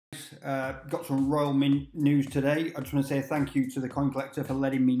got some Royal Mint news today. I just want to say thank you to the coin collector for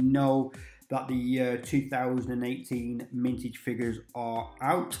letting me know that the 2018 mintage figures are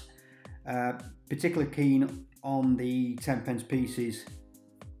out. Particularly keen on the 10p pieces.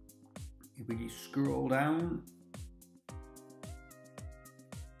 If we just scroll down,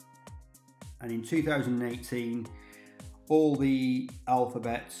 and in 2018 all the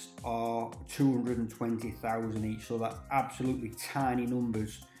alphabets are 220,000 each, so that's absolutely tiny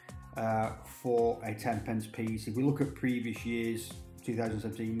numbers for a 10p piece. If we look at previous years,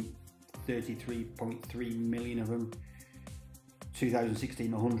 2017, 33.3 million of them,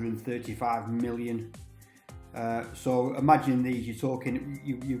 2016, 135 million. So imagine these, you're talking,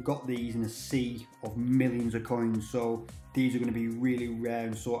 you've got these in a sea of millions of coins, so these are going to be really rare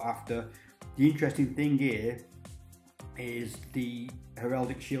and sought after. The interesting thing here is the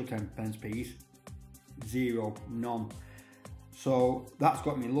heraldic shield 10p piece, zero, none. So that's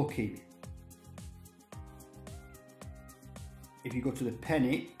got me lucky. If you go to the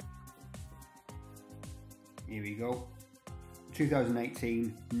penny, here we go,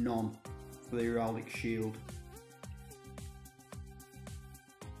 2018, none for the heraldic shield.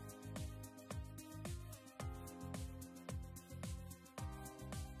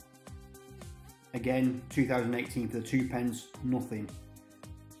 Again, 2018 for the 2p, nothing.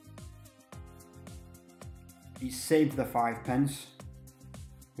 It's same for the 5p.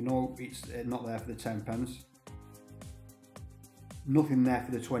 We know it's not there for the 10p. Nothing there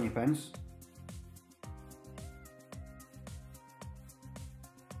for the 20p.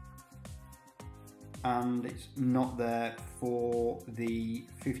 And it's not there for the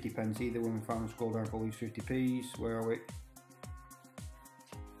 50p either when we finally scroll down for all these 50p's. Where are we?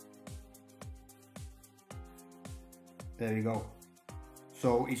 There we go.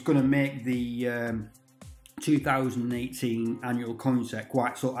 So it's going to make the 2018 annual coin set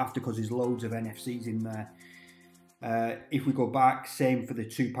quite sought after because there's loads of NFCs in there. If we go back, same for the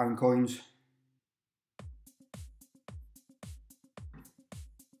 £2 coins.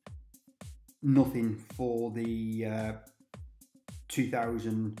 Nothing for the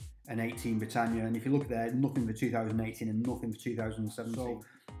 2018 Britannia, and if you look there, nothing for 2018 and nothing for 2017. So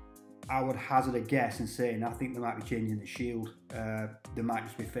I would hazard a guess and saying I think they might be changing the shield. They might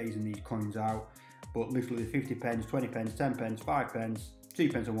just be phasing these coins out, but literally the 50p, 20p, 10p, 5p,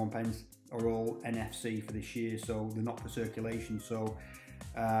 2p and 1p are all NFC for this year, so they're not for circulation. So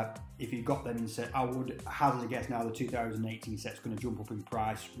if you've got them in set, I would hazard a guess now the 2018 set's going to jump up in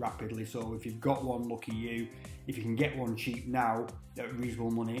price rapidly. So if you've got one, lucky you. If you can get one cheap now at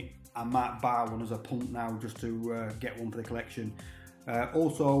reasonable money, I might buy one as a punt now just to get one for the collection.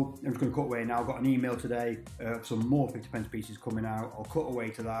 Also, I'm just going to cut away now. I've got an email today of some more 50p pieces coming out. I'll cut away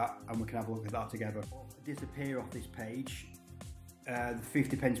to that and we can have a look at that together. Disappear off this page. The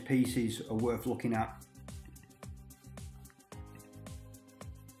 50p pieces are worth looking at.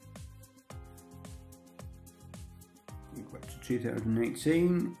 We go to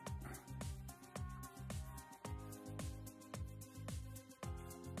 2018.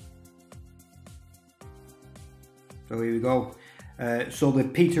 So here we go. So the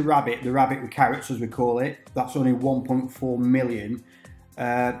Peter Rabbit, the rabbit with carrots as we call it, that's only 1.4 million.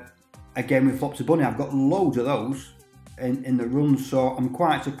 Again with Flopsy Bunny, I've got loads of those in the run, so I'm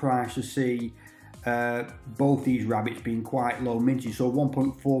quite surprised to see both these rabbits being quite low mintage. So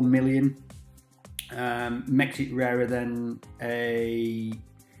 1.4 million makes it rarer than a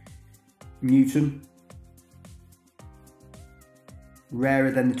Newton, rarer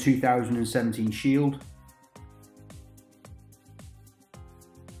than the 2017 Shield.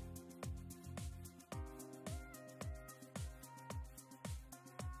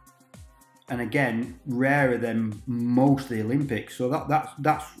 And again, rarer than most of the Olympics, so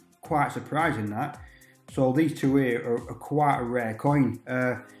that's quite surprising. That so these two here are quite a rare coin.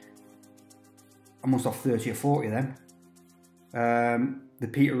 I must have 30 or 40 of them. The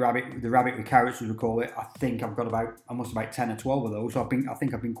Peter Rabbit, the rabbit with carrots as we call it, I think I've got about, I must have about 10 or 12 of those. So I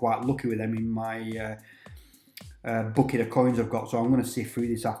think I've been quite lucky with them in my bucket of coins I've got. So I'm going to sift through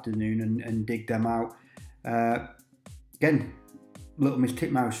this afternoon and dig them out. Again, Little Miss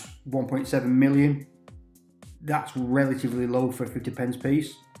Titmouse, 1.7 million. That's relatively low for a 50p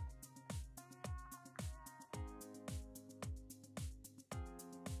piece.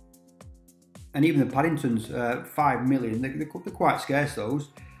 And even the Paddingtons, 5 million. They're quite scarce, those.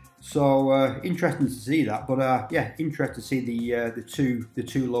 So interesting to see that. But yeah, interesting to see the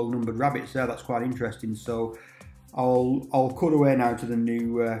two low numbered rabbits there. That's quite interesting. So I'll cut away now to the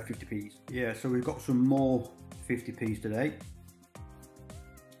new 50p's. Yeah, so we've got some more 50p's today.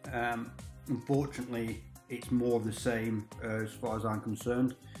 Unfortunately, it's more of the same as far as I'm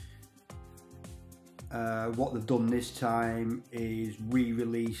concerned. What they've done this time is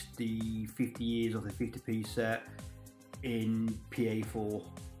re-released the 50 years of the 50p set in PA4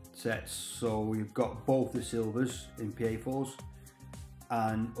 sets. So we've got both the silvers in PA4s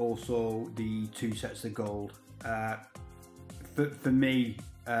and also the 2 sets of gold. For me,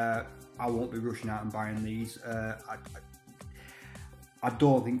 I won't be rushing out and buying these. I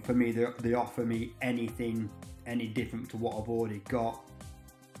don't think for me they offer me anything any different to what I've already got.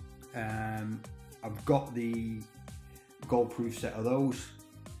 I've got the gold proof set of those.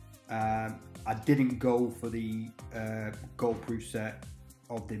 I didn't go for the gold proof set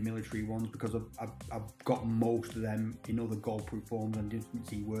of the military ones because I've got most of them in other gold proof forms and didn't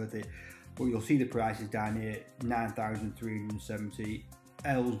see worth it. But you'll see the prices down here, 9,370.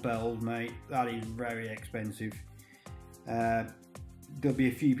 L's bells, mate, that is very expensive. There'll be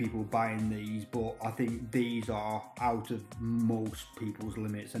a few people buying these, but I think these are out of most people's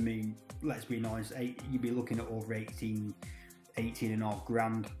limits. I mean, let's be honest, you'd be looking at over 18 and a half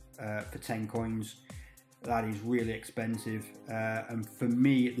grand for 10 coins. That is really expensive, and for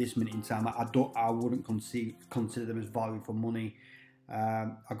me at this minute in time, I wouldn't consider them as value for money.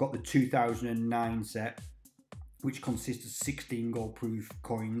 I got the 2009 set, which consists of 16 gold proof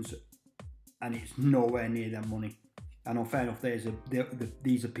coins, and it's nowhere near that money. And on fair enough, these are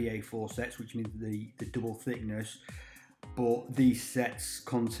PA4 sets, which means the double thickness, but these sets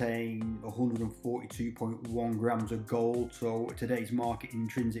contain 142.1 grams of gold. So today's market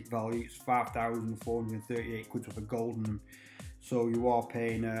intrinsic value is 5,438 quid worth of gold in them. So you are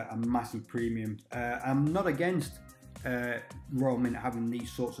paying a massive premium. I'm not against Royal Mint having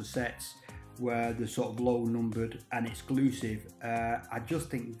these sorts of sets where they're sort of low numbered and exclusive. I just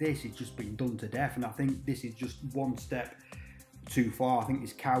think this is just been done to death, and I think this is just one step too far. I think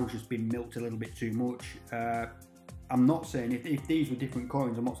this cow's just been milked a little bit too much. I'm not saying if these were different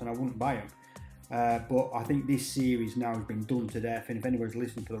coins, I'm not saying I wouldn't buy them, but I think this series now has been done to death, and if anybody's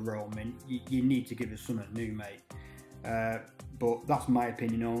listening to the Royal Mint, you need to give us something new, mate. But that's my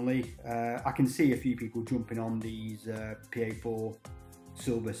opinion only. I can see a few people jumping on these PA4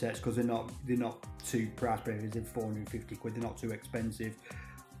 silver sets because they're not too price prohibitive. They're 450 quid. They're not too expensive.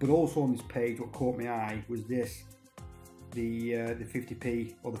 But also on this page, what caught my eye was this: the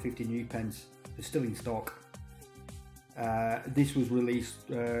 50p or the 50 new pence. They're still in stock. This was released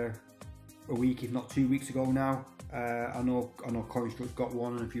a week, if not 2 weeks ago now. I know CoinStruct's got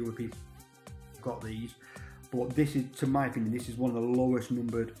one, and a few other people got these. But this is, to my opinion, this is one of the lowest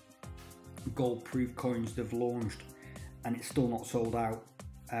numbered gold proof coins they've launched, and it's still not sold out.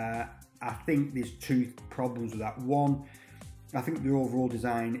 I think there's 2 problems with that. One, I think the overall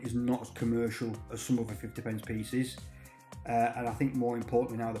design is not as commercial as some other 50 pence pieces, and I think more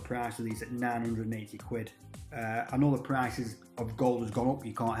importantly now the price of these at 980 quid. I know the prices of gold has gone up,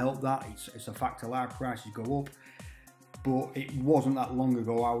 you can't help that, it's a fact of life, prices go up, but it wasn't that long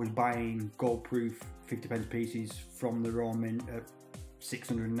ago I was buying gold proof 50 pence pieces from the Royal Mint at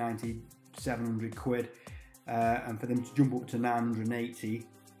 690, 700 quid. And for them to jump up to 980,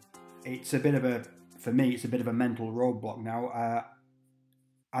 it's a bit of a, for me, it's a bit of a mental roadblock now.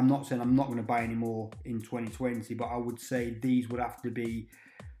 I'm not saying I'm not going to buy any more in 2020, but I would say these would have to be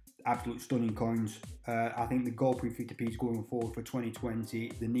absolute stunning coins. I think the gold proof 50p's going forward for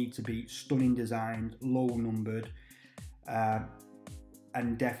 2020, they need to be stunning designed, low numbered,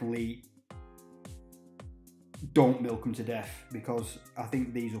 and definitely don't milk them to death, because I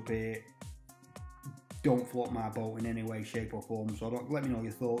think these up here don't float my boat in any way, shape or form. So let me know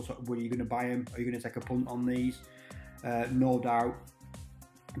your thoughts. Were you going to buy them? Are you going to take a punt on these? No doubt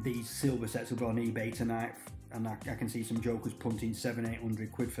these silver sets will be on eBay tonight, and I can see some jokers punting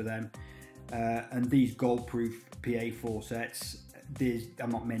 700-800 quid for them. And these gold proof PA4 sets,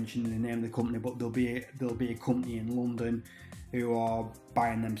 I'm not mentioning the name of the company, but there'll be a company in London who are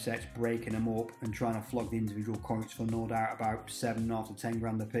buying them sets, breaking them up and trying to flog the individual coins for no doubt about 7.5 to 10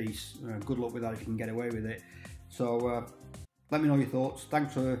 grand a piece. Good luck with that if you can get away with it. So let me know your thoughts.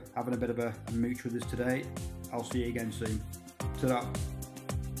 Thanks for having a bit of a mooch with us today. I'll see you again soon. Ta-da.